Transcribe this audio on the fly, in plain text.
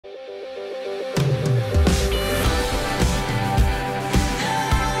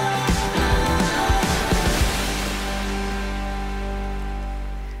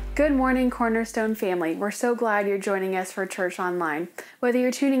Good morning, Cornerstone family. We're so glad you're joining us for Church Online. Whether you're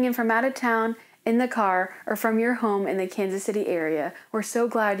tuning in from out of town, in the car, or from your home in the Kansas City area, we're so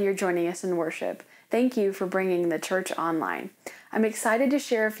glad you're joining us in worship. Thank you for bringing the church online. I'm excited to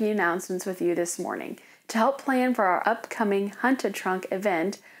share a few announcements with you this morning. To help plan for our upcoming Hunt a Trunk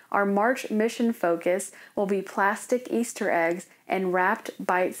event, our March mission focus will be plastic Easter eggs and wrapped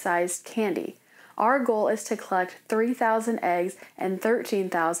bite-sized candy. Our goal is to collect 3,000 eggs and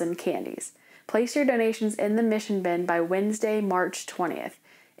 13,000 candies. Place your donations in the mission bin by Wednesday, March 20th.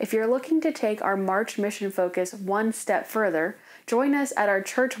 If you're looking to take our March mission focus one step further, join us at our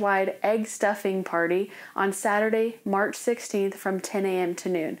church-wide egg stuffing party on Saturday, March 16th from 10 a.m. to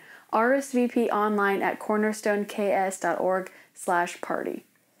noon. RSVP online at cornerstoneks.org/party.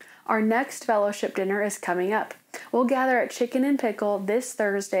 Our next fellowship dinner is coming up. We'll gather at Chicken and Pickle this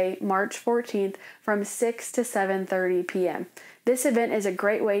Thursday, March 14th from 6 to 7:30 p.m. This event is a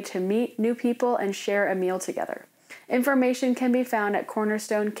great way to meet new people and share a meal together. Information can be found at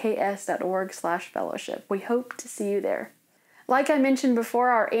cornerstoneks.org/fellowship. We hope to see you there. Like I mentioned before,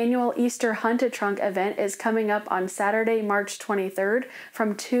 our annual Easter Hunt a Trunk event is coming up on Saturday, March 23rd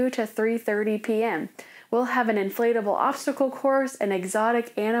from 2 to 3:30 p.m. We'll have an inflatable obstacle course, an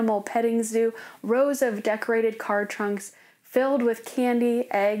exotic animal petting zoo, rows of decorated car trunks filled with candy,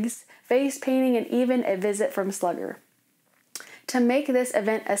 eggs, face painting, and even a visit from Slugger. To make this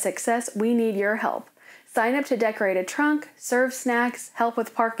event a success, we need your help. Sign up to decorate a trunk, serve snacks, help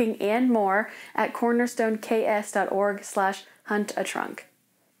with parking, and more at cornerstoneks.org/huntatrunk.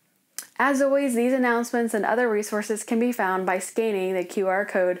 As always, these announcements and other resources can be found by scanning the QR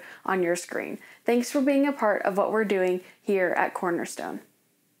code on your screen. Thanks for being a part of what we're doing here at Cornerstone.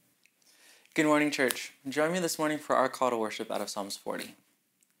 Good morning, church. Join me this morning for our call to worship out of Psalms 40.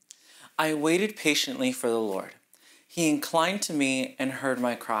 I waited patiently for the Lord. He inclined to me and heard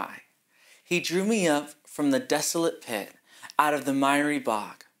my cry. He drew me up from the desolate pit, out of the miry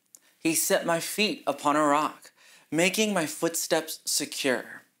bog. He set my feet upon a rock, making my footsteps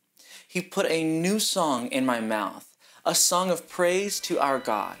secure. He put a new song in my mouth, a song of praise to our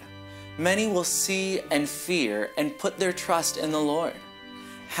God. Many will see and fear and put their trust in the Lord.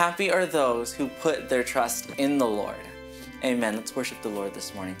 Happy are those who put their trust in the Lord. Amen. Let's worship the Lord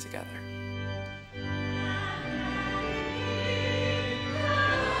this morning together.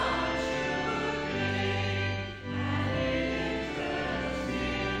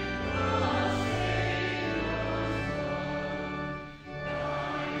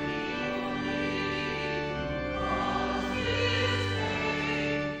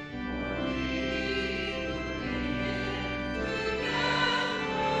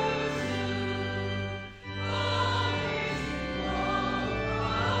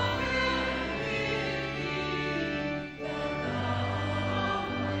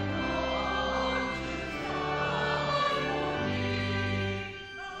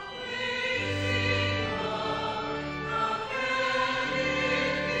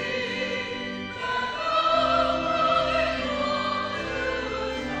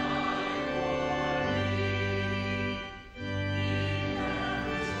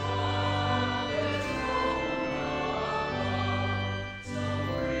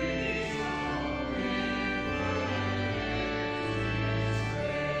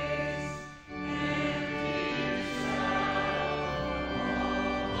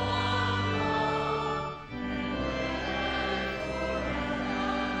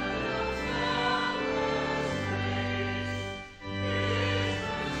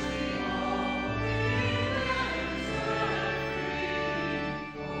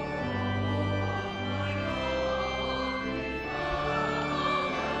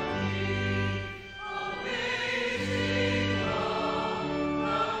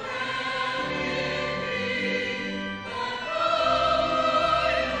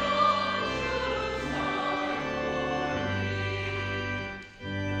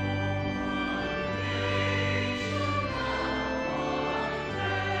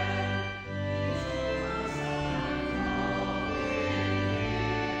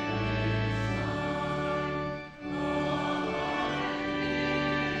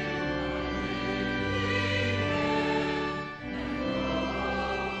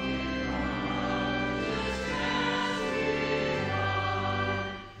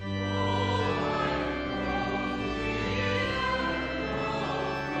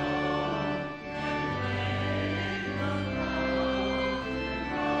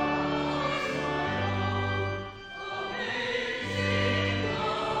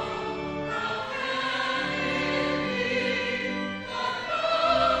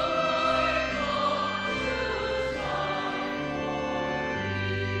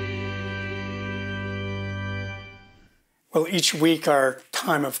 Well, each week our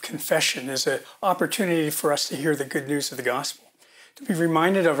time of confession is an opportunity for us to hear the good news of the gospel, to be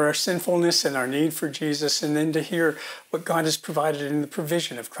reminded of our sinfulness and our need for Jesus, and then to hear what God has provided in the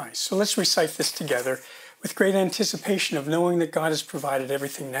provision of Christ. So let's recite this together with great anticipation of knowing that God has provided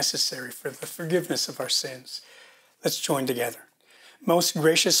everything necessary for the forgiveness of our sins. Let's join together. Most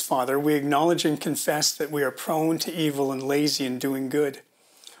gracious Father, we acknowledge and confess that we are prone to evil and lazy in doing good.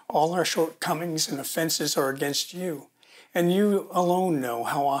 All our shortcomings and offenses are against you, and you alone know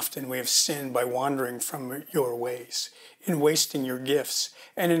how often we have sinned by wandering from your ways, in wasting your gifts,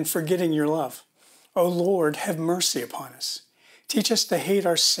 and in forgetting your love. O Lord, have mercy upon us. Teach us to hate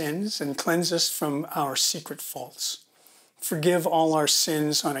our sins and cleanse us from our secret faults. Forgive all our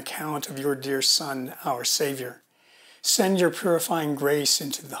sins on account of your dear Son, our Savior. Send your purifying grace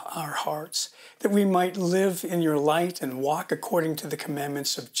into our hearts, that we might live in your light and walk according to the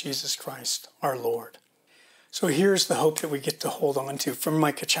commandments of Jesus Christ, our Lord. So here's the hope that we get to hold on to from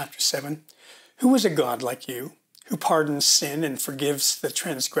Micah chapter 7. Who is a God like you, who pardons sin and forgives the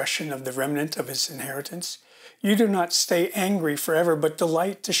transgression of the remnant of his inheritance? You do not stay angry forever, but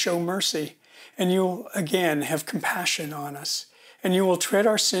delight to show mercy, and you will again have compassion on us, and you will tread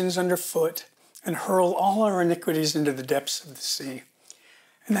our sins underfoot and hurl all our iniquities into the depths of the sea.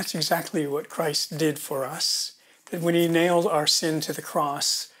 And that's exactly what Christ did for us, that when he nailed our sin to the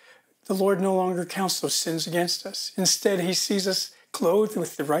cross, the Lord no longer counts those sins against us. Instead, he sees us clothed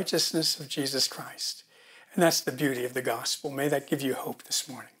with the righteousness of Jesus Christ. And that's the beauty of the gospel. May that give you hope this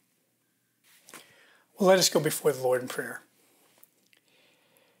morning. Well, let us go before the Lord in prayer.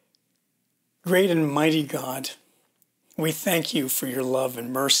 Great and mighty God, we thank you for your love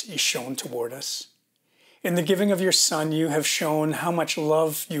and mercy shown toward us. In the giving of your Son, you have shown how much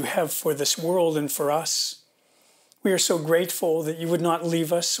love you have for this world and for us. We are so grateful that you would not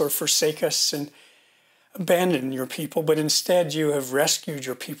leave us or forsake us and abandon your people, but instead you have rescued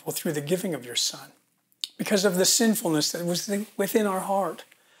your people through the giving of your Son because of the sinfulness that was within our heart.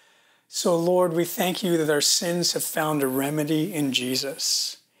 So, Lord, we thank you that our sins have found a remedy in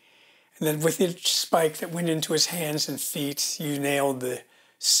Jesus, and that with each spike that went into his hands and feet, you nailed the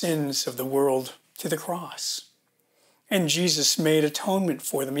sins of the world to the cross. And Jesus made atonement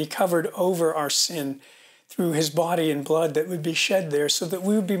for them. He covered over our sin through his body and blood that would be shed there so that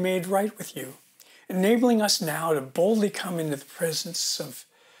we would be made right with you, enabling us now to boldly come into the presence of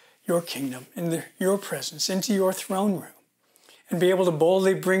your kingdom, your presence, into your throne room, and be able to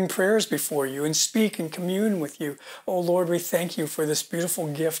boldly bring prayers before you and speak and commune with you. Oh Lord, we thank you for this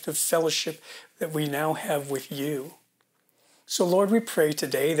beautiful gift of fellowship that we now have with you. So Lord, we pray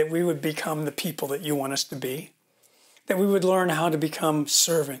today that we would become the people that you want us to be, that we would learn how to become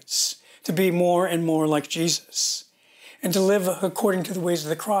servants, to be more and more like Jesus, and to live according to the ways of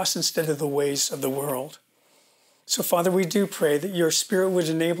the cross instead of the ways of the world. So, Father, we do pray that your Spirit would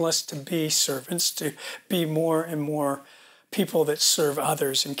enable us to be servants, to be more and more people that serve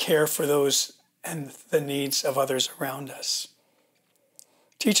others and care for those and the needs of others around us.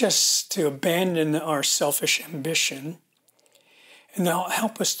 Teach us to abandon our selfish ambition, and now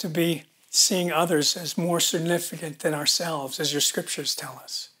help us to be seeing others as more significant than ourselves, as your scriptures tell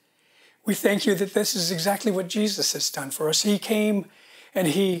us. We thank you that this is exactly what Jesus has done for us. He came and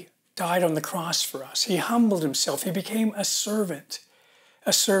he died on the cross for us. He humbled himself. He became a servant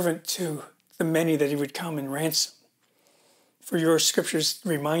to the many that he would come and ransom. For your scriptures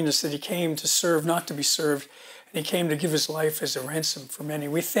remind us that he came to serve, not to be served, and he came to give his life as a ransom for many.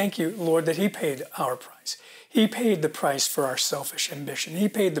 We thank you, Lord, that he paid our price. He paid the price for our selfish ambition. He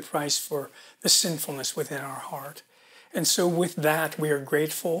paid the price for the sinfulness within our heart. And so with that, we are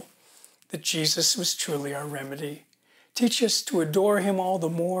grateful that Jesus was truly our remedy. Teach us to adore him all the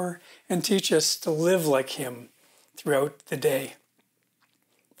more, and teach us to live like him throughout the day.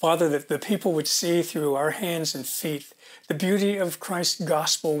 Father, that the people would see through our hands and feet the beauty of Christ's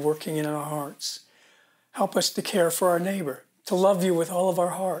gospel working in our hearts. Help us to care for our neighbor, to love you with all of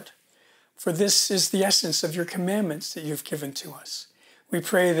our heart. For this is the essence of your commandments that you've given to us. We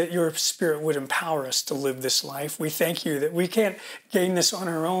pray that your Spirit would empower us to live this life. We thank you that we can't gain this on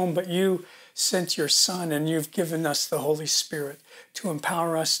our own, but you sent your Son and you've given us the Holy Spirit to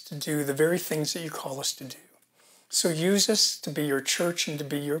empower us to do the very things that you call us to do. So use us to be your church and to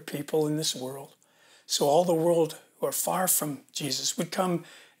be your people in this world. So all the world who are far from Jesus would come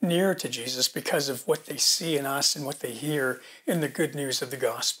near to Jesus because of what they see in us and what they hear in the good news of the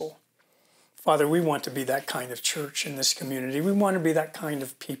gospel. Father, we want to be that kind of church in this community. We want to be that kind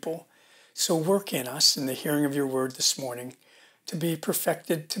of people. So work in us in the hearing of your word this morning to be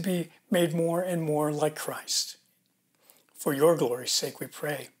perfected, to be made more and more like Christ. For your glory's sake we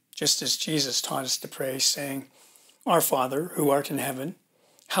pray, just as Jesus taught us to pray, saying, Our Father, who art in heaven,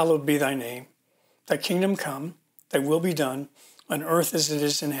 hallowed be thy name. Thy kingdom come, thy will be done, on earth as it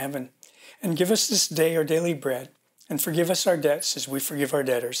is in heaven. And give us this day our daily bread, and forgive us our debts as we forgive our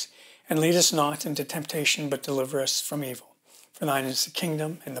debtors. And lead us not into temptation, but deliver us from evil. For thine is the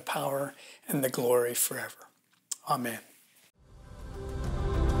kingdom, and the power, and the glory forever. Amen.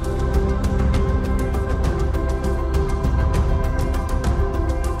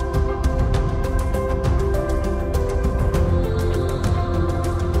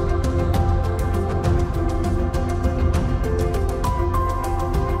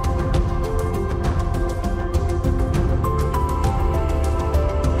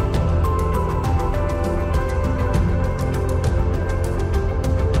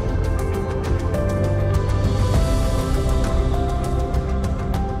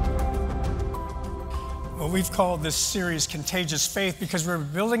 We've called this series Contagious Faith because we're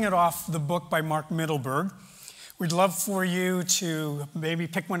building it off the book by Mark Middleberg. We'd love for you to maybe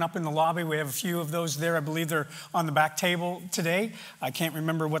pick one up in the lobby. We have a few of those there. I believe they're on the back table today. I can't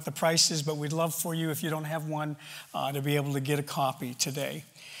remember what the price is, but we'd love for you, if you don't have one, to be able to get a copy today.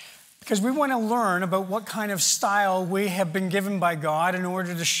 Because we want to learn about what kind of style we have been given by God in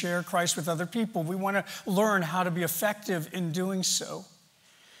order to share Christ with other people. We want to learn how to be effective in doing so.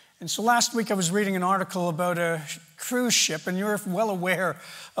 And so last week I was reading an article about a cruise ship, and you're well aware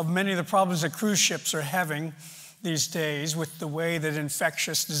of many of the problems that cruise ships are having these days with the way that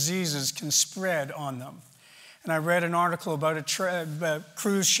infectious diseases can spread on them. And I read an article about a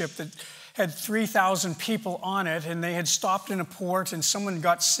cruise ship that had 3,000 people on it, and they had stopped in a port, and someone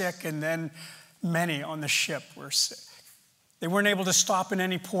got sick, and then many on the ship were sick. They weren't able to stop in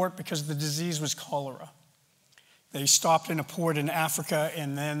any port because the disease was cholera. They stopped in a port in Africa,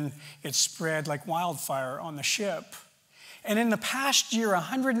 and then it spread like wildfire on the ship. And in the past year,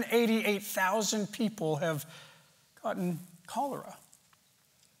 188,000 people have gotten cholera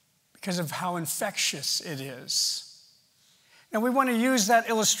because of how infectious it is. Now, we want to use that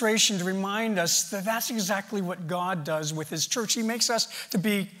illustration to remind us that that's exactly what God does with his church. He makes us to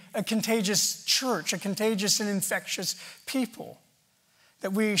be a contagious church, a contagious and infectious people,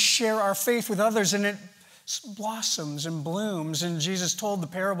 that we share our faith with others, and it blossoms and blooms. And Jesus told the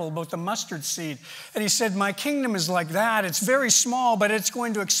parable about the mustard seed, and he said, my kingdom is like that. It's very small, but it's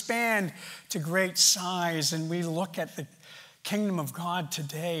going to expand to great size. And we look at the kingdom of God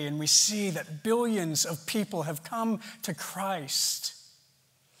today, and we see that billions of people have come to Christ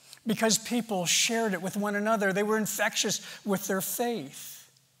because people shared it with one another. They were infectious with their faith.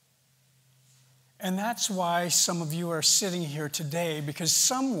 And that's why some of you are sitting here today, because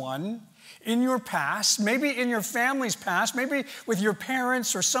someone in your past, maybe in your family's past, maybe with your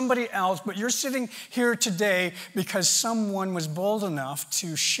parents or somebody else, but you're sitting here today because someone was bold enough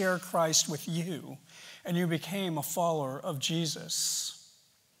to share Christ with you, and you became a follower of Jesus.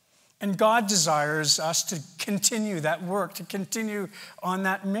 And God desires us to continue that work, to continue on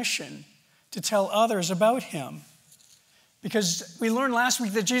that mission, to tell others about him. Because we learned last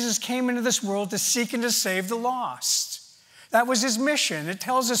week that Jesus came into this world to seek and to save the lost. That was his mission. It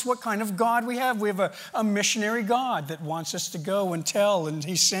tells us what kind of God we have. We have a missionary God that wants us to go and tell, and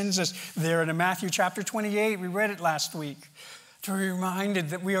he sends us there. In Matthew chapter 28, we read it last week, to be reminded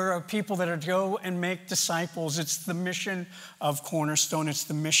that we are a people that are to go and make disciples. It's the mission of Cornerstone. It's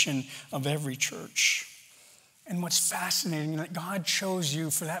the mission of every church. And what's fascinating is that God chose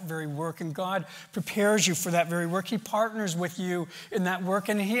you for that very work, and God prepares you for that very work. He partners with you in that work,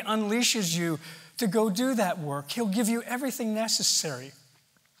 and he unleashes you to go do that work. He'll give you everything necessary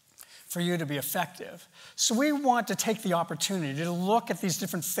for you to be effective. So we want to take the opportunity to look at these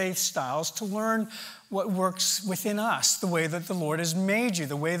different faith styles, to learn what works within us, the way that the Lord has made you,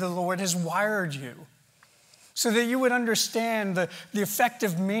 the way the Lord has wired you, so that you would understand the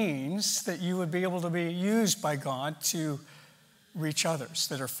effective means that you would be able to be used by God to reach others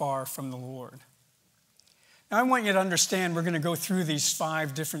that are far from the Lord. Now, I want you to understand, we're going to go through these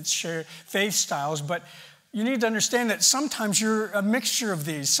 5 different faith styles, but you need to understand that sometimes you're a mixture of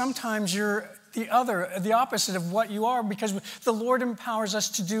these. Sometimes you're the opposite of what you are, because the Lord empowers us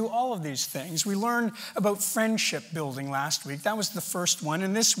to do all of these things. We learned about friendship building last week. That was the first one.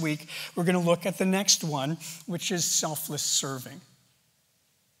 And this week, we're going to look at the next one, which is selfless-serving.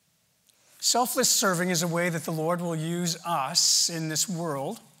 Selfless-serving is a way that the Lord will use us in this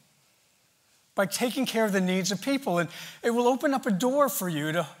world by taking care of the needs of people. And it will open up a door for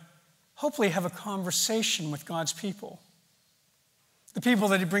you to hopefully have a conversation with God's people, the people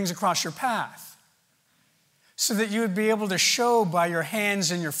that he brings across your path, so that you would be able to show by your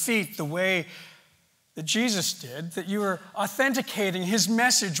hands and your feet the way that Jesus did, that you are authenticating his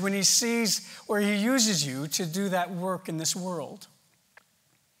message when he sees or he uses you to do that work in this world.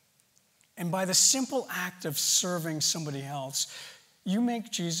 And by the simple act of serving somebody else, you make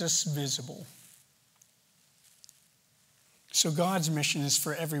Jesus visible. So God's mission is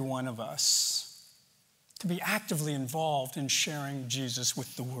for every one of us to be actively involved in sharing Jesus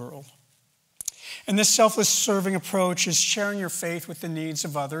with the world. And this selfless-serving approach is sharing your faith with the needs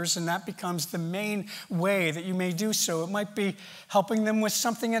of others, and that becomes the main way that you may do so. It might be helping them with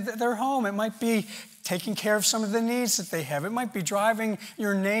something at their home. It might be taking care of some of the needs that they have. It might be driving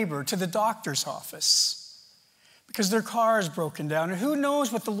your neighbor to the doctor's office because their car is broken down. And who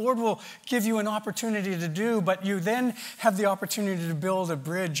knows what the Lord will give you an opportunity to do, but you then have the opportunity to build a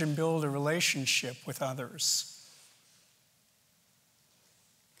bridge and build a relationship with others.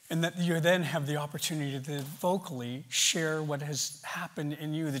 And that you then have the opportunity to vocally share what has happened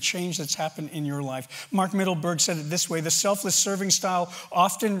in you, the change that's happened in your life. Mark Mittelberg said it this way: the selfless-serving style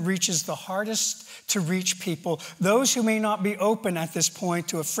often reaches the hardest to reach people, those who may not be open at this point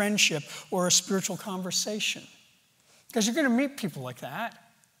to a friendship or a spiritual conversation. Because you're going to meet people like that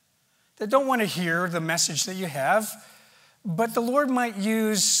don't want to hear the message that you have, but the Lord might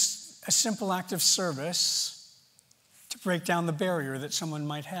use a simple act of service to break down the barrier that someone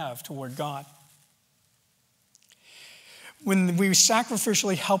might have toward God. When we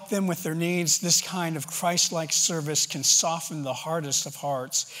sacrificially help them with their needs, this kind of Christ-like service can soften the hardest of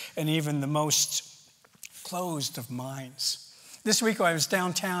hearts and even the most closed of minds. This week I was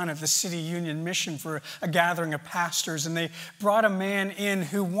downtown at the City Union Mission for a gathering of pastors, and they brought a man in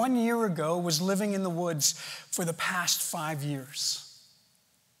who 1 year ago was living in the woods for the past 5 years.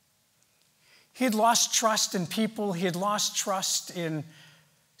 He had lost trust in people. He had lost trust in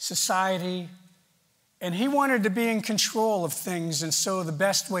society. And he wanted to be in control of things. And so the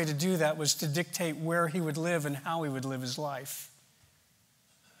best way to do that was to dictate where he would live and how he would live his life.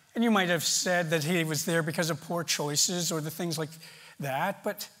 And you might have said that he was there because of poor choices or the things like that.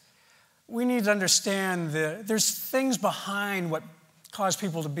 But we need to understand that there's things behind what cause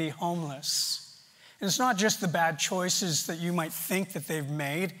people to be homeless. And it's not just the bad choices that you might think that they've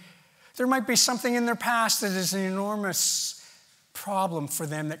made. There might be something in their past that is an enormous problem for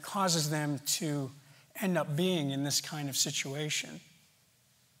them that causes them to end up being in this kind of situation.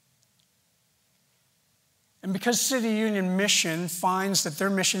 And because City Union Mission finds that their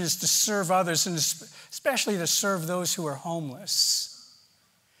mission is to serve others, and especially to serve those who are homeless,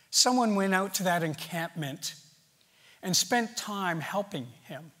 someone went out to that encampment and spent time helping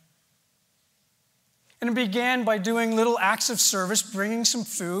him. And it began by doing little acts of service, bringing some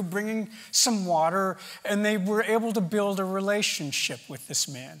food, bringing some water, and they were able to build a relationship with this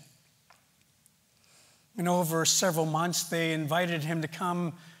man. And over several months, they invited him to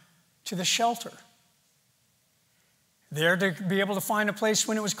come to the shelter. There to be able to find a place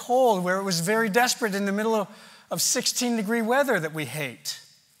when it was cold, where it was very desperate in the middle of 16-degree weather that we hate.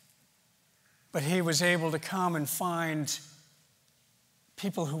 But he was able to come and find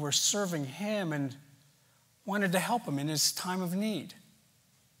people who were serving him and wanted to help him in his time of need.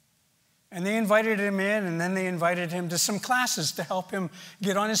 And they invited him in, and then they invited him to some classes to help him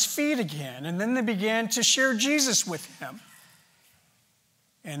get on his feet again. And then they began to share Jesus with him.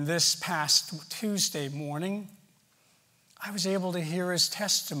 And this past Tuesday morning, I was able to hear his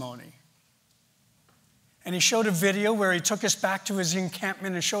testimony. And he showed a video where he took us back to his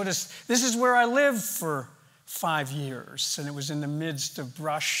encampment and showed us, this is where I lived for 5 years. And it was in the midst of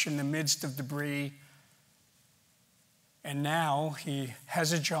brush, in the midst of debris. And now he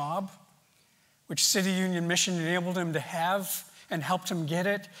has a job, which City Union Mission enabled him to have and helped him get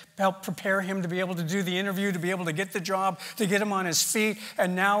it, helped prepare him to be able to do the interview, to be able to get the job, to get him on his feet.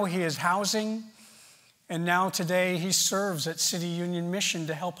 And now he has housing. And now today he serves at City Union Mission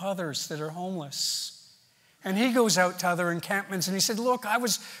to help others that are homeless. And he goes out to other encampments and he said, look, I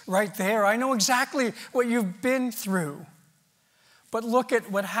was right there. I know exactly what you've been through. But look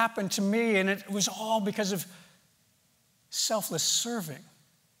at what happened to me, and it was all because of selfless serving,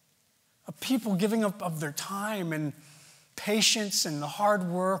 of people giving up of their time and patience and the hard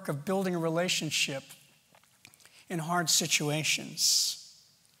work of building a relationship in hard situations.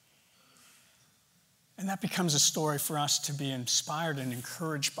 And that becomes a story for us to be inspired and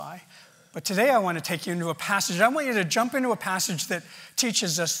encouraged by. But today I want to take you into a passage. I want you to jump into a passage that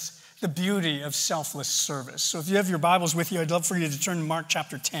teaches us the beauty of selfless service. So if you have your Bibles with you, I'd love for you to turn to Mark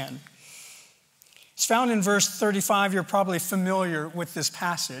chapter 10. It's found in verse 35. You're probably familiar with this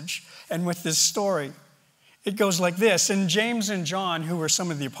passage and with this story. It goes like this. And James and John, who were some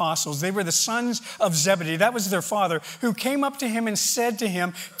of the apostles, they were the sons of Zebedee, that was their father, who came up to him and said to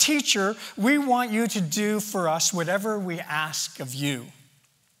him, "Teacher, we want you to do for us whatever we ask of you."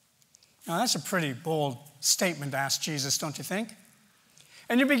 Now, that's a pretty bold statement to ask Jesus, don't you think?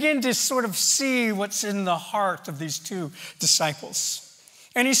 And you begin to sort of see what's in the heart of these two disciples.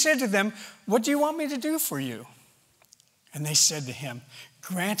 And he said to them, "What do you want me to do for you?" And they said to him,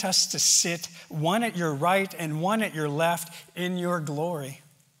 "Grant us to sit one at your right and one at your left in your glory."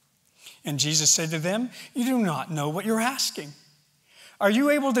 And Jesus said to them, "You do not know what you're asking. Are you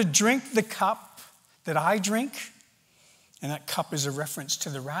able to drink the cup that I drink?" And that cup is a reference to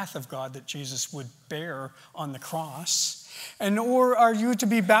the wrath of God that Jesus would bear on the cross. Or are you to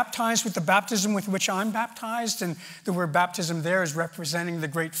be baptized with the baptism with which I'm baptized? And the word baptism there is representing the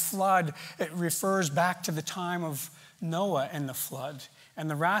great flood. It refers back to the time of Noah and the flood and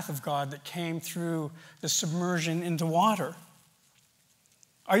the wrath of God that came through the submersion into water.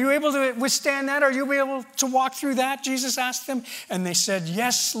 Are you able to withstand that? Are you able to walk through that? Jesus asked them. And they said,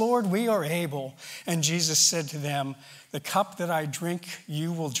 "Yes, Lord, we are able." And Jesus said to them, "The cup that I drink,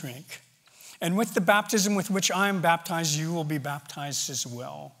 you will drink. And with the baptism with which I am baptized, you will be baptized as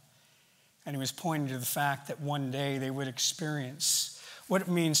well." And he was pointing to the fact that one day they would experience what it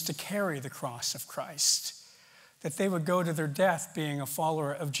means to carry the cross of Christ, that they would go to their death being a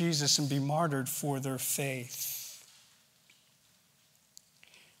follower of Jesus and be martyred for their faith.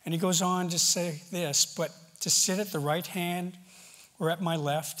 And he goes on to say this, "But to sit at the right hand or at my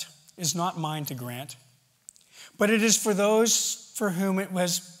left is not mine to grant, but it is for those for whom it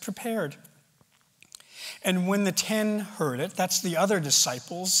was prepared." And when the 10 heard it, that's the other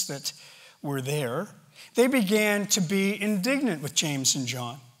disciples that were there, they began to be indignant with James and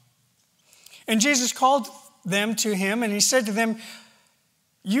John. And Jesus called them to him, and he said to them,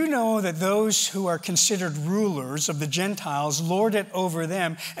 "You know that those who are considered rulers of the Gentiles lord it over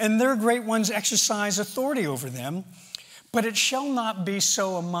them, and their great ones exercise authority over them, but it shall not be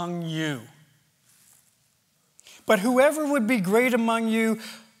so among you. But whoever would be great among you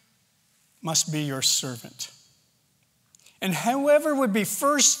must be your servant. And whoever would be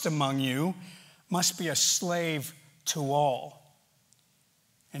first among you must be a slave to all."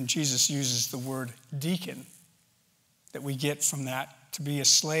 And Jesus uses the word deacon that we get from that, to be a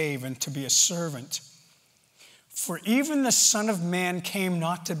slave and to be a servant. "For even the Son of Man came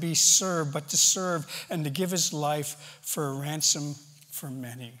not to be served, but to serve and to give his life for a ransom for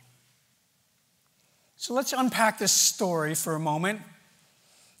many." So let's unpack this story for a moment.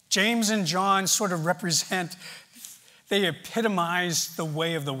 James and John sort of represent, they epitomize the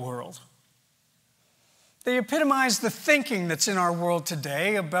way of the world. They epitomize the thinking that's in our world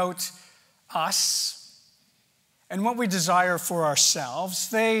today about us and what we desire for ourselves.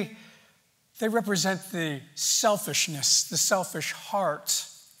 They represent the selfishness, the selfish heart.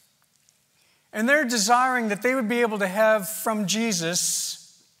 And they're desiring that they would be able to have from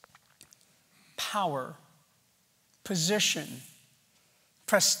Jesus power, position,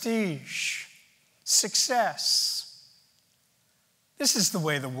 prestige, success. This is the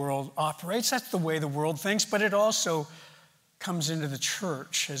way the world operates. That's the way the world thinks, but it also comes into the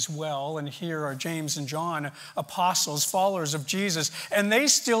church as well. And here are James and John, apostles, followers of Jesus, and they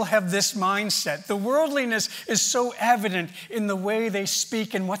still have this mindset. The worldliness is so evident in the way they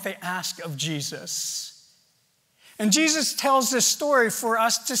speak and what they ask of Jesus. And Jesus tells this story for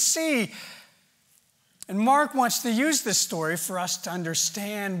us to see. And Mark wants to use this story for us to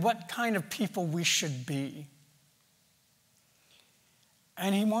understand what kind of people we should be.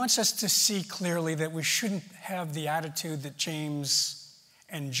 And he wants us to see clearly that we shouldn't have the attitude that James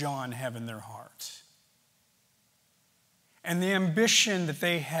and John have in their heart. And the ambition that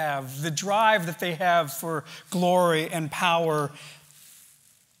they have, the drive that they have for glory and power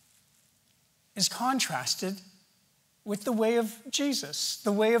is contrasted with the way of Jesus,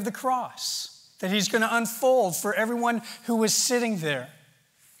 the way of the cross that he's going to unfold for everyone who was sitting there.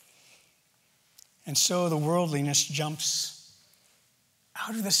 And so the worldliness jumps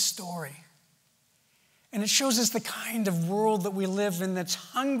out of the story. And it shows us the kind of world that we live in that's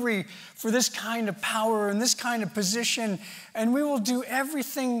hungry for this kind of power and this kind of position, and we will do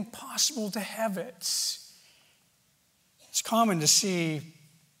everything possible to have it. It's common to see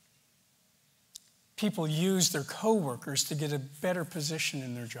people use their coworkers to get a better position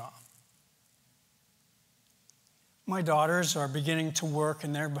in their job. My daughters are beginning to work,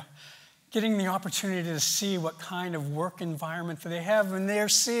 and they're getting the opportunity to see what kind of work environment that they have, and they're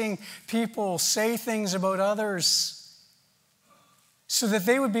seeing people say things about others so that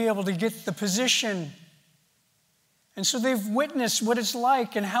they would be able to get the position And so they've witnessed what it's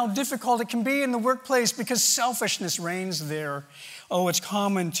like and how difficult it can be in the workplace because selfishness reigns there. Oh, it's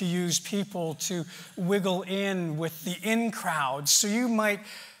common to use people to wiggle in with the in crowds. So you might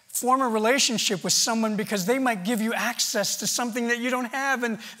form a relationship with someone because they might give you access to something that you don't have,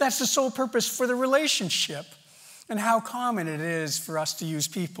 and that's the sole purpose for the relationship. And how common it is for us to use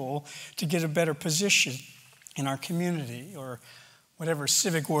people to get a better position in our community or whatever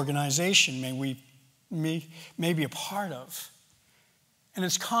civic organization may be a part of. And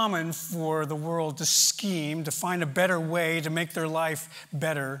it's common for the world to scheme, to find a better way to make their life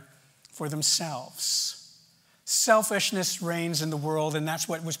better for themselves. Selfishness reigns in the world, and that's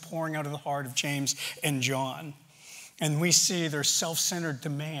what was pouring out of the heart of James and John. And we see their self-centered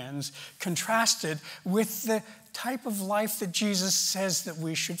demands contrasted with the type of life that Jesus says that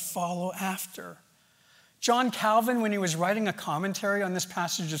we should follow after. John Calvin, when he was writing a commentary on this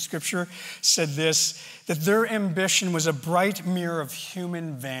passage of Scripture, said this, that their ambition was a bright mirror of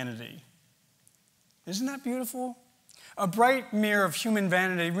human vanity. Isn't that beautiful? A bright mirror of human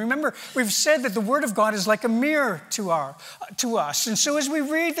vanity. Remember, we've said that the Word of God is like a mirror to us. And so as we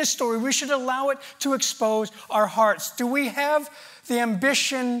read this story, we should allow it to expose our hearts. Do we have the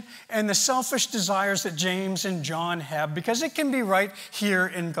ambition and the selfish desires that James and John have? Because it can be right here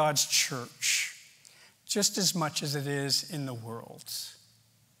in God's church, just as much as it is in the world.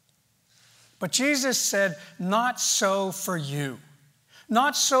 But Jesus said, not so for you,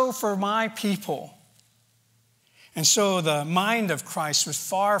 not so for my people. And so the mind of Christ was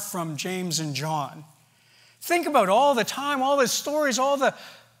far from James and John. Think about all the time, all the stories, all the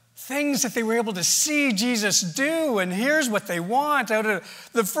things that they were able to see Jesus do, and here's what they want out of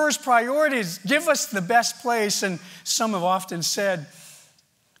the first priorities: give us the best place. And some have often said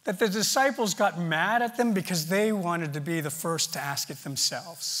that the disciples got mad at them because they wanted to be the first to ask it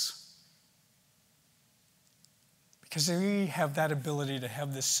themselves. Because we have that ability to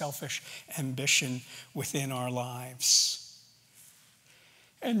have this selfish ambition within our lives.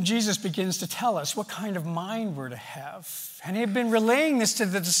 And Jesus begins to tell us what kind of mind we're to have. And he had been relaying this to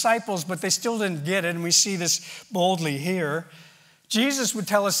the disciples, but they still didn't get it, and we see this boldly here. Jesus would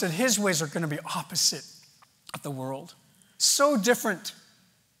tell us that his ways are going to be opposite of the world. So different.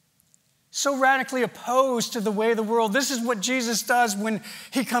 So radically opposed to the way of the world. This is what Jesus does when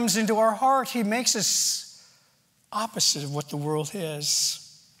he comes into our heart. He makes us opposite of what the world is.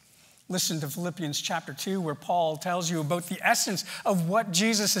 Listen to Philippians chapter 2, where Paul tells you about the essence of what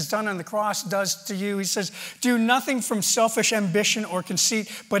Jesus has done on the cross does to you. He says, do nothing from selfish ambition or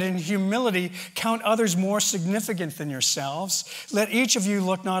conceit, but in humility count others more significant than yourselves. Let each of you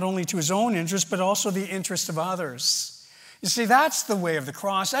look not only to his own interest, but also the interest of others. You see, that's the way of the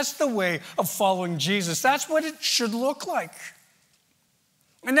cross. That's the way of following Jesus. That's what it should look like.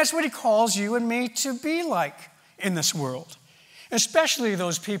 And that's what he calls you and me to be like in this world, especially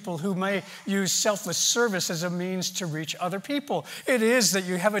those people who may use selfless service as a means to reach other people. It is that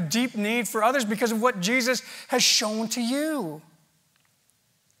you have a deep need for others because of what Jesus has shown to you.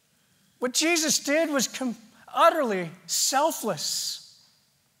 What Jesus did was utterly selfless.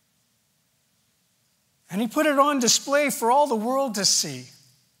 And he put it on display for all the world to see.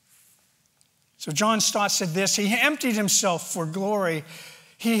 So John Stott said this, he emptied himself for glory.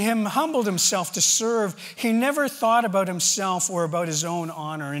 He humbled himself to serve. He never thought about himself or about his own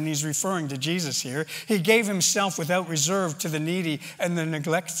honor. And he's referring to Jesus here. He gave himself without reserve to the needy and the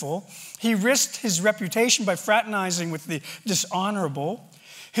neglectful. He risked his reputation by fraternizing with the dishonorable.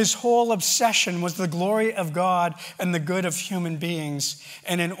 His whole obsession was the glory of God and the good of human beings.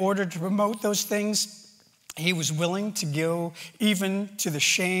 And in order to promote those things, he was willing to go even to the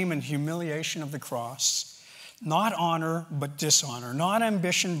shame and humiliation of the cross. Not honor, but dishonor. Not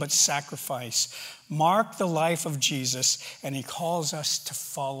ambition, but sacrifice. Mark the life of Jesus, and he calls us to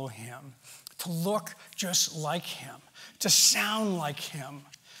follow him, to look just like him, to sound like him,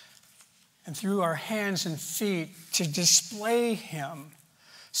 and through our hands and feet to display him.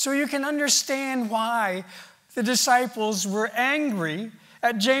 So you can understand why the disciples were angry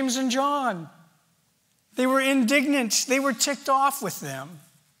at James and John. They were indignant. They were ticked off with them.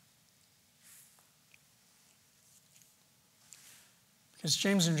 Because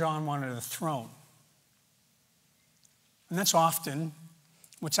James and John wanted a throne. And that's often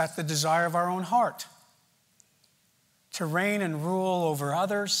what's at the desire of our own heart. To reign and rule over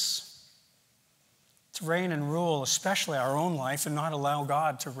others. To reign and rule especially our own life and not allow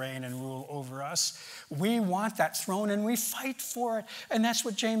God to reign and rule over us. We want that throne and we fight for it. And that's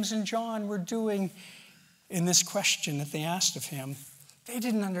what James and John were doing in this question that they asked of him. They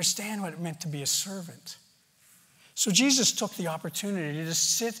didn't understand what it meant to be a servant. So Jesus took the opportunity to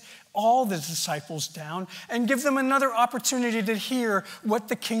sit all the disciples down and give them another opportunity to hear what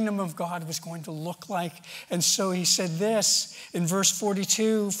the kingdom of God was going to look like. And so he said this in verse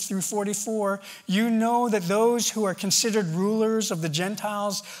 42 through 44, "You know that those who are considered rulers of the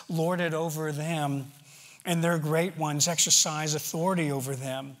Gentiles lord it over them, and their great ones exercise authority over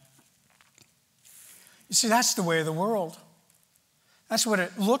them." You see, that's the way of the world. That's what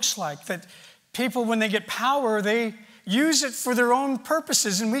it looks like, that people, when they get power, they use it for their own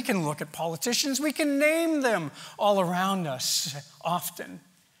purposes. And we can look at politicians. We can name them all around us often.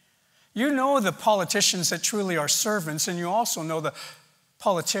 You know the politicians that truly are servants, and you also know the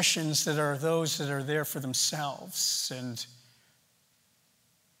politicians that are those that are there for themselves. And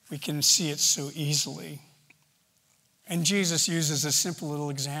we can see it so easily. And Jesus uses a simple little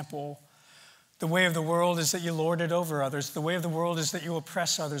example. The way of the world is that you lord it over others. The way of the world is that you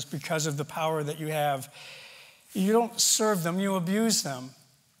oppress others because of the power that you have. You don't serve them, you abuse them.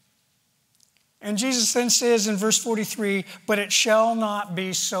 And Jesus then says in verse 43, "But it shall not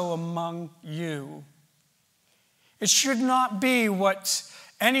be so among you." It should not be what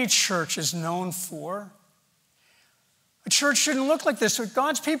any church is known for. A church shouldn't look like this.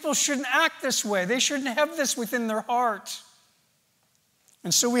 God's people shouldn't act this way. They shouldn't have this within their heart.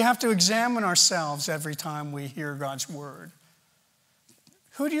 And so we have to examine ourselves every time we hear God's word.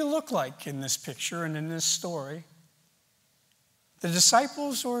 Who do you look like in this picture and in this story? The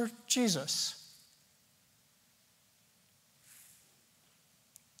disciples or Jesus?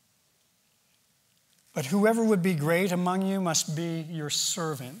 But whoever would be great among you must be your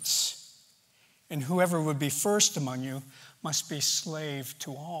servants, and whoever would be first among you must be slave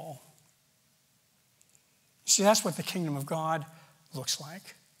to all. See, that's what the kingdom of God looks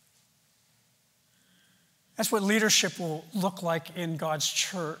like. That's what leadership will look like in God's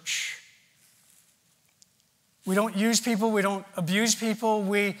church. We don't use people, we don't abuse people,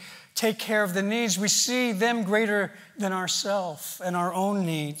 we take care of the needs. We see them greater than ourselves and our own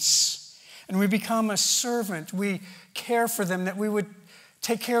needs. And we become a servant. We care for them, that we would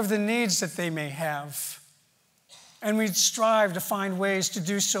take care of the needs that they may have. And we strive to find ways to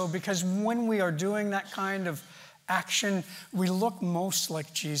do so, because when we are doing that kind of action, we look most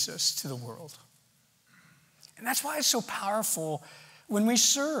like Jesus to the world. And that's why it's so powerful when we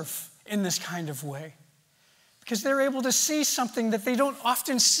serve in this kind of way, because they're able to see something that they don't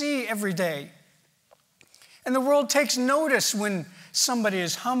often see every day. And the world takes notice when somebody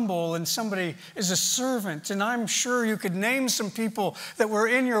is humble and somebody is a servant. And I'm sure you could name some people that were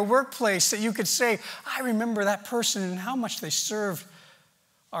in your workplace that you could say, "I remember that person and how much they served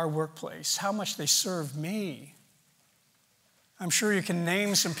our workplace, how much they served me." I'm sure you can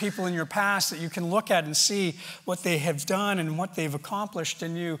name some people in your past that you can look at and see what they have done and what they've accomplished,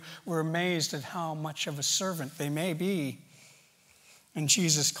 and you were amazed at how much of a servant they may be. And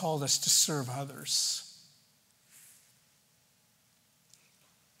Jesus called us to serve others.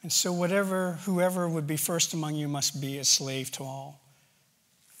 And so whoever would be first among you must be a slave to all.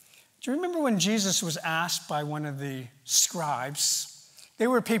 Do you remember when Jesus was asked by one of the scribes? They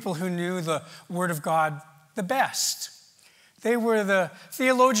were people who knew the Word of God the best. They were the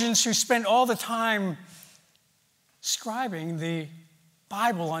theologians who spent all the time scribing the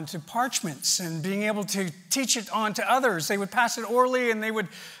Bible onto parchments and being able to teach it on to others. They would pass it orally, and they would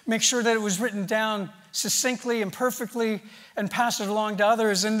make sure that it was written down succinctly and perfectly and pass it along to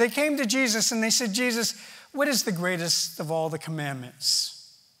others. And they came to Jesus and they said, "Jesus, what is the greatest of all the commandments?"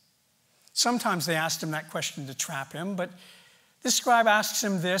 Sometimes they asked him that question to trap him, but this scribe asks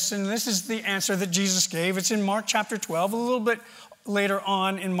him this, and this is the answer that Jesus gave. It's in Mark chapter 12, a little bit later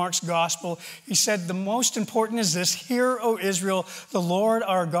on in Mark's gospel. He said, "The most important is this: Hear, O Israel, the Lord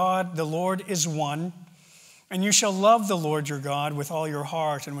our God, the Lord is one. And you shall love the Lord your God with all your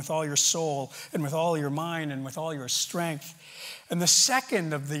heart and with all your soul and with all your mind and with all your strength. And the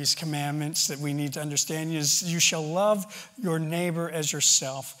second of these commandments that we need to understand is you shall love your neighbor as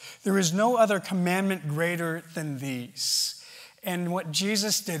yourself. There is no other commandment greater than these." And what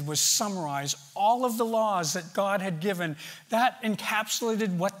Jesus did was summarize all of the laws that God had given. That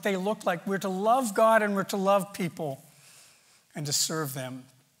encapsulated what they looked like. We're to love God and we're to love people and to serve them.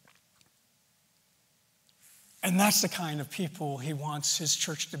 And that's the kind of people he wants his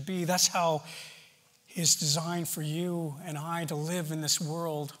church to be. That's how he's designed for you and I to live in this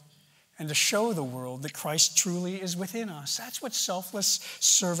world and to show the world that Christ truly is within us. That's what selfless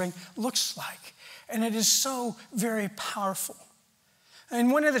serving looks like. And it is so very powerful. In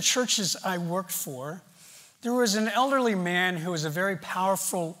one of the churches I worked for, there was an elderly man who was a very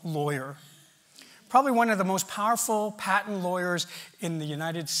powerful lawyer. Probably one of the most powerful patent lawyers in the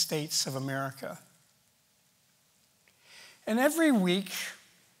United States of America. And every week,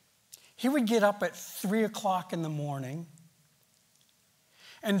 he would get up at 3 o'clock in the morning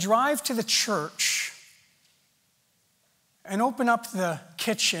and drive to the church and open up the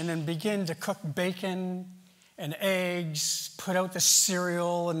kitchen and begin to cook bacon and eggs, put out the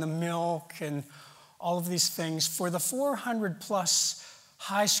cereal and the milk and all of these things for the 400 plus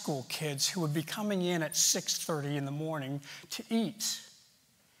high school kids who would be coming in at 6:30 in the morning to eat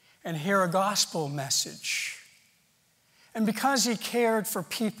and hear a gospel message. And because he cared for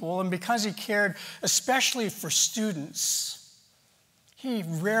people and because he cared especially for students, he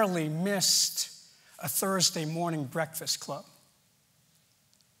rarely missed a Thursday morning breakfast club.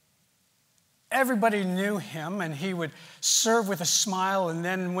 Everybody knew him, and he would serve with a smile, and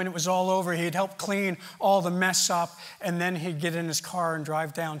then when it was all over, he'd help clean all the mess up, and then he'd get in his car and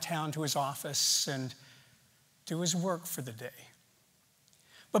drive downtown to his office and do his work for the day.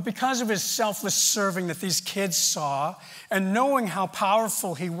 But because of his selfless serving that these kids saw, and knowing how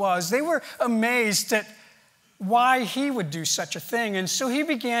powerful he was, they were amazed at why he would do such a thing. And so he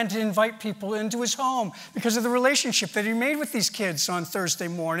began to invite people into his home because of the relationship that he made with these kids on Thursday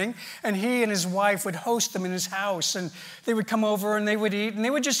morning. And he and his wife would host them in his house, and they would come over and they would eat and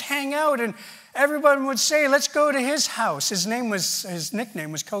they would just hang out, and everyone would say, let's go to his house. His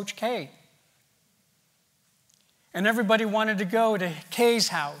nickname was Coach K. And everybody wanted to go to K's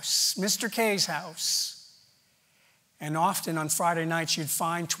house, Mr. K's house. And often on Friday nights, you'd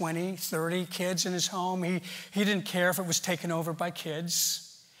find 20, 30 kids in his home. He didn't care if it was taken over by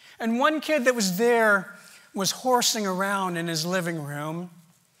kids. And one kid that was there was horsing around in his living room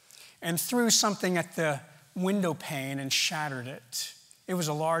and threw something at the window pane and shattered it. It was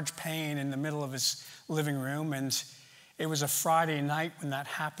a large pane in the middle of his living room, and it was a Friday night when that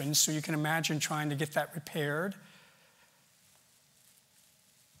happened, so you can imagine trying to get that repaired.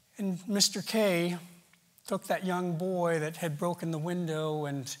 And Mr. K took that young boy that had broken the window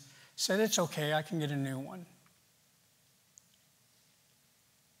and said, it's okay, I can get a new one.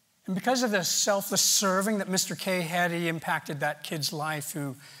 And because of the selfless serving that Mr. K had, he impacted that kid's life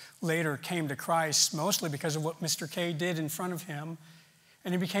who later came to Christ, mostly because of what Mr. K did in front of him.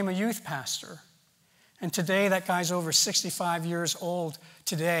 And he became a youth pastor. And today, that guy's over 65 years old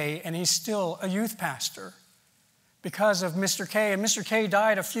today, and he's still a youth pastor because of Mr. K. And Mr. K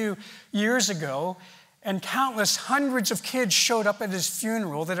died a few years ago, and countless hundreds of kids showed up at his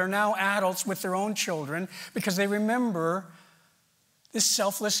funeral that are now adults with their own children because they remember this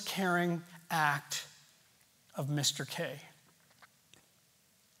selfless, caring act of Mr. K.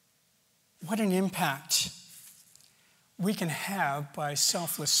 What an impact we can have by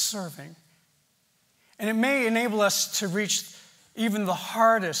selfless serving. And it may enable us to reach even the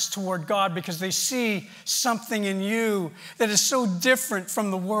hardest toward God because they see something in you that is so different from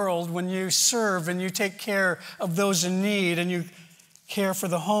the world when you serve and you take care of those in need and you care for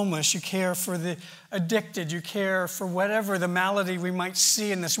the homeless, you care for the addicted, you care for whatever the malady we might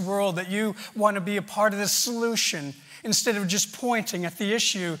see in this world, that you want to be a part of the solution. Instead of just pointing at the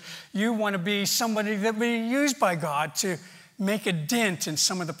issue, you want to be somebody that will be used by God to make a dent in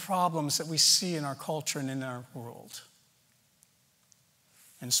some of the problems that we see in our culture and in our world.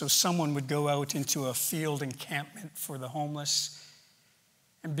 And so someone would go out into a field encampment for the homeless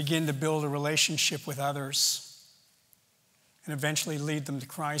and begin to build a relationship with others and eventually lead them to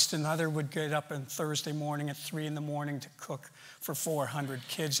Christ. Another would get up on Thursday morning at 3 in the morning to cook for 400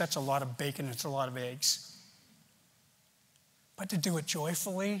 kids. That's a lot of bacon, it's a lot of eggs. But to do it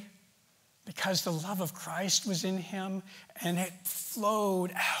joyfully, because the love of Christ was in him, and it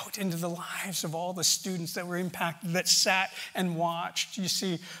flowed out into the lives of all the students that were impacted, that sat and watched. You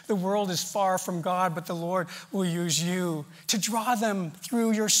see, the world is far from God, but the Lord will use you to draw them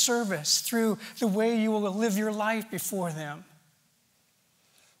through your service, through the way you will live your life before them.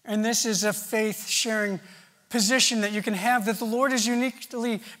 And this is a faith-sharing position that you can have that the Lord has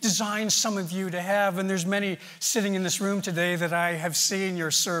uniquely designed some of you to have. And there's many sitting in this room today that I have seen your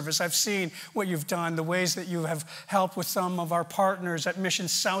service. I've seen what you've done, the ways that you have helped with some of our partners at Mission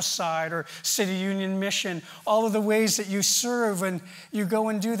Southside or City Union Mission, all of the ways that you serve and you go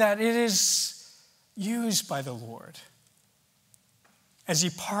and do that. It is used by the Lord as he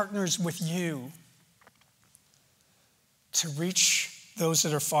partners with you to reach those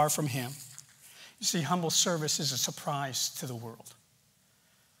that are far from him. You see, humble service is a surprise to the world.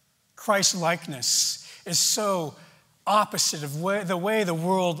 Christ-likeness is so opposite of the way the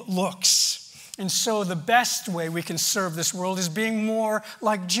world looks. And so the best way we can serve this world is being more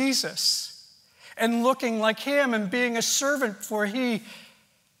like Jesus and looking like him and being a servant, for he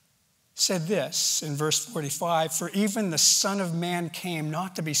said this in verse 45, "For even the Son of Man came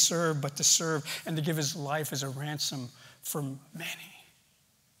not to be served, but to serve and to give his life as a ransom for many.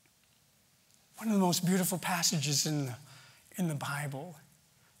 One of the most beautiful passages in the Bible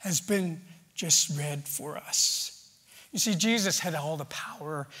has been just read for us. You see, Jesus had all the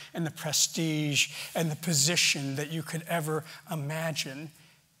power and the prestige and the position that you could ever imagine,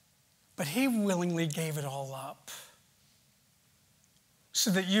 but he willingly gave it all up so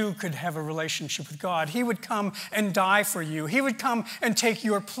that you could have a relationship with God. He would come and die for you. He would come and take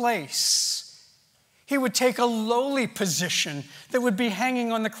your place. He would take a lowly position that would be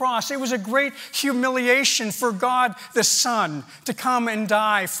hanging on the cross. It was a great humiliation for God the Son to come and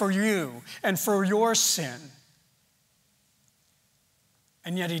die for you and for your sin.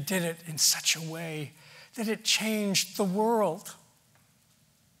 And yet he did it in such a way that it changed the world.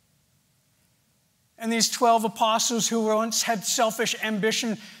 And these 12 apostles who once had selfish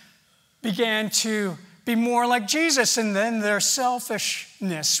ambition began to be more like Jesus, and then their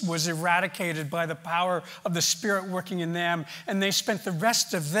selfishness was eradicated by the power of the Spirit working in them, and they spent the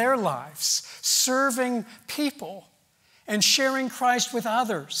rest of their lives serving people and sharing Christ with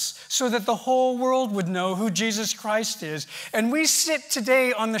others so that the whole world would know who Jesus Christ is. And we sit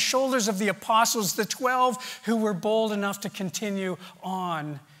today on the shoulders of the apostles, the 12 who were bold enough to continue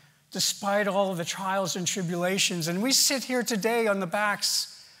on despite all of the trials and tribulations. And we sit here today on the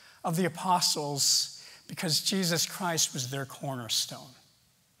backs of the apostles because Jesus Christ was their cornerstone.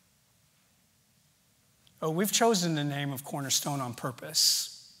 Oh, we've chosen the name of Cornerstone on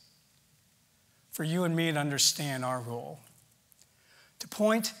purpose for you and me to understand our role, to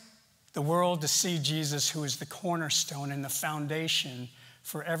point the world to see Jesus, who is the cornerstone and the foundation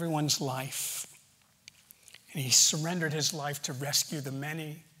for everyone's life. And he surrendered his life to rescue the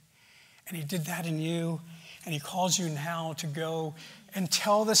many. And he did that in you. And he calls you now to go and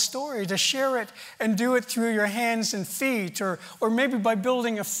tell the story, to share it and do it through your hands and feet, or maybe by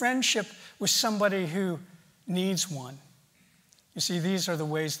building a friendship with somebody who needs one. You see, these are the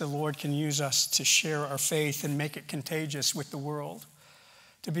ways the Lord can use us to share our faith and make it contagious with the world,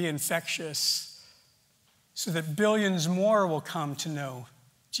 to be infectious, so that billions more will come to know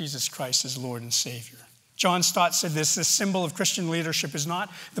Jesus Christ as Lord and Savior. John Stott said this: the symbol of Christian leadership is not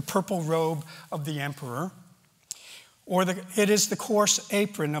the purple robe of the emperor, it is the coarse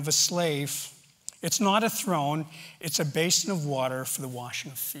apron of a slave. It's not a throne, it's a basin of water for the washing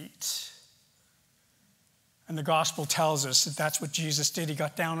of feet. And the gospel tells us that that's what Jesus did. He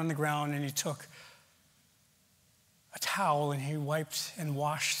got down on the ground and he took a towel and he wiped and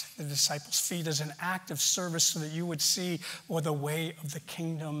washed the disciples' feet as an act of service so that you would see the way of the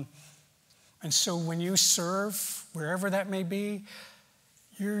kingdom. And so when you serve, wherever that may be,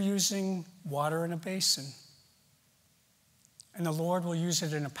 you're using water in a basin. And the Lord will use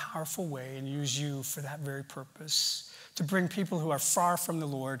it in a powerful way and use you for that very purpose, to bring people who are far from the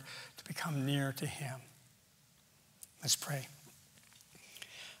Lord to become near to him. Let's pray.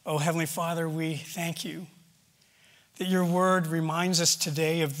 Oh, Heavenly Father, we thank you that your word reminds us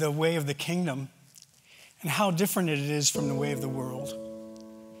today of the way of the kingdom and how different it is from the way of the world.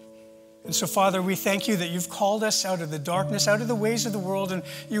 And so, Father, we thank you that you've called us out of the darkness, out of the ways of the world, and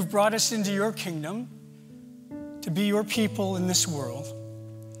you've brought us into your kingdom to be your people in this world,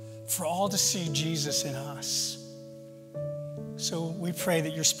 for all to see Jesus in us. So we pray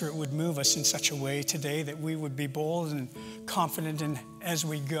that your Spirit would move us in such a way today that we would be bold and confident in, as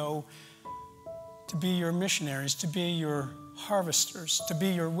we go, to be your missionaries, to be your harvesters, to be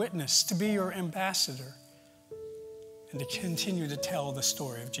your witness, to be your ambassador, and to continue to tell the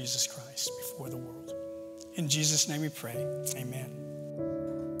story of Jesus Christ before the world. In Jesus' name we pray, amen.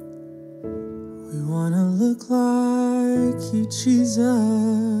 We want to look like you, Jesus.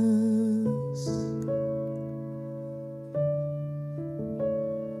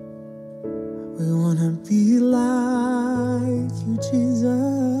 We want to be like you, Jesus.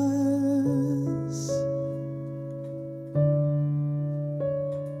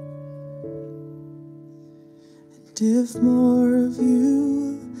 And if more of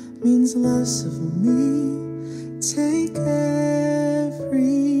you means less of me, take everything.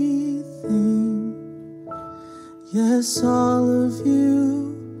 Yes, all of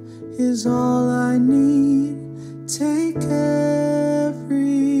you is all I need. Take everything.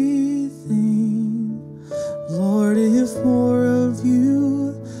 Lord, if more of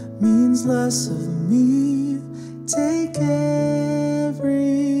you means less of me, take everything.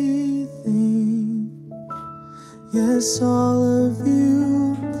 Yes, all of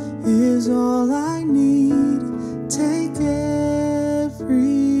you is all I need. Take everything,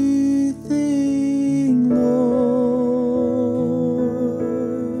 Lord.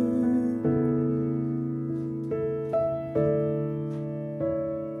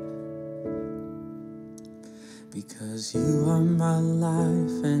 because you are my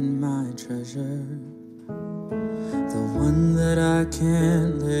life and my treasure, the one that I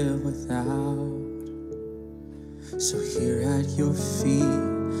can't live without. So here at your feet,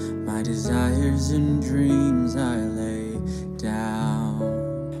 my desires and dreams I lay down.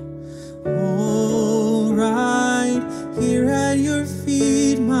 Oh, right here at your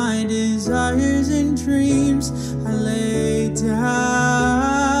feet, my desires and dreams I lay down.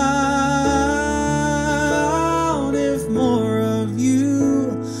 If more of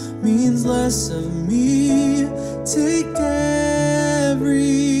you means less of me, take everything.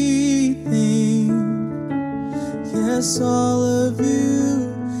 Yes, all of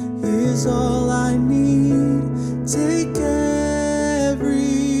you is all I need. Take everything.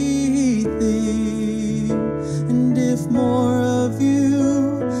 And if more of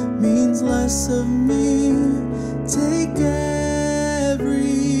you means less of me, take everything.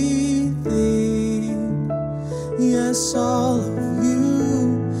 Yes, all of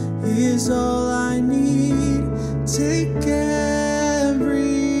you is all I need. Take everything.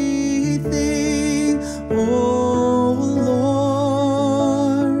 Oh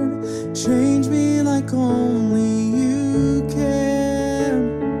Lord, change me like only you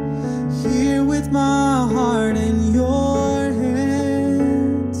can. Here with my heart in your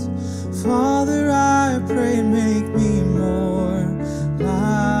hands, Father, I pray, make me more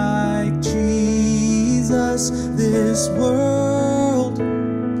like Jesus. This world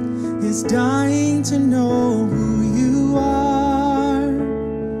is dying to know who you are.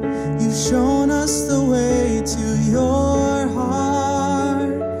 You've shown us the way to your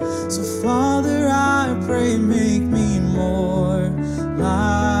heart. So Father, I pray, make me more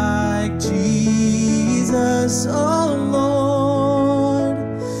like Jesus. Oh Lord,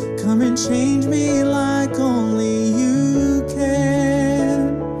 come and change me like only you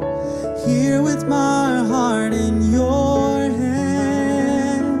can. Here with my heart in your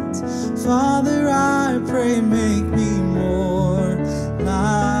hands, Father, I pray, make me more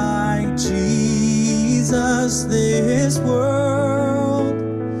like Jesus. This world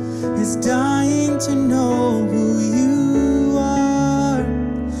is dying to know who you are,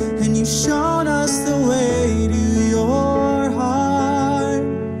 and you've shown us the way to your heart.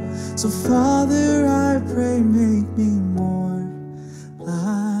 So Father, I pray, make me more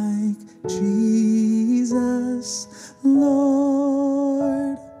like Jesus,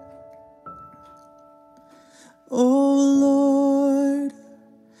 Lord. Oh Lord,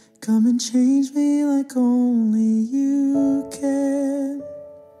 come and change me like only you can.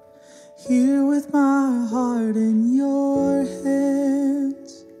 Here with my heart in your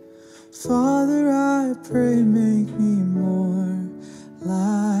hands, Father, I pray, make me more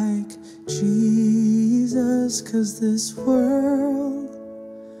like Jesus. 'Cause this world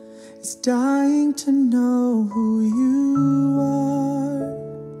is dying to know who you are.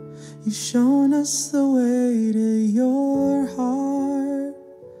 You've shown us the way to your heart.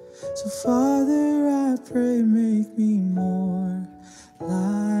 So Father, I pray, make me more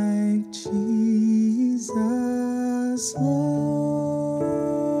like Jesus, Lord.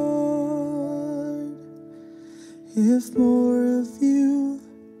 If more of you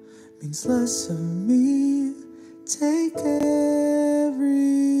means less of me, take everything.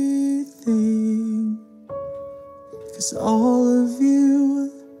 'Cause all of you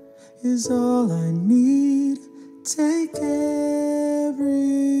is all I need. Take everything.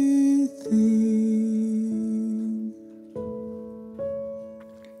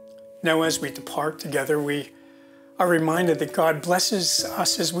 Now, as we depart together, we are reminded that God blesses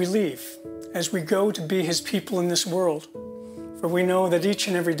us as we leave, as we go to be his people in this world. For we know that each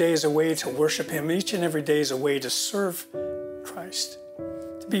and every day is a way to worship him. Each and every day is a way to serve Christ,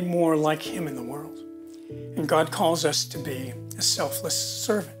 to be more like him in the world. And God calls us to be a selfless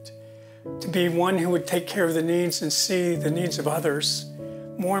servant, to be one who would take care of the needs and see the needs of others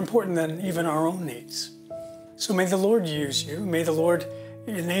more important than even our own needs. So may the Lord use you. May the Lord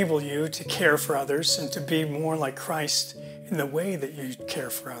enable you to care for others and to be more like Christ in the way that you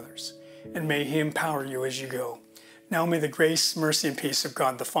care for others. And may he empower you as you go. Now may the grace, mercy, and peace of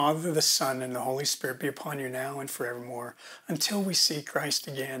God, the Father, the Son, and the Holy Spirit be upon you now and forevermore, until we see Christ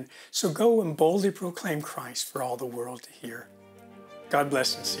again. So go and boldly proclaim Christ for all the world to hear. God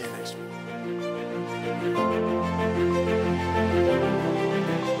bless and see you next week.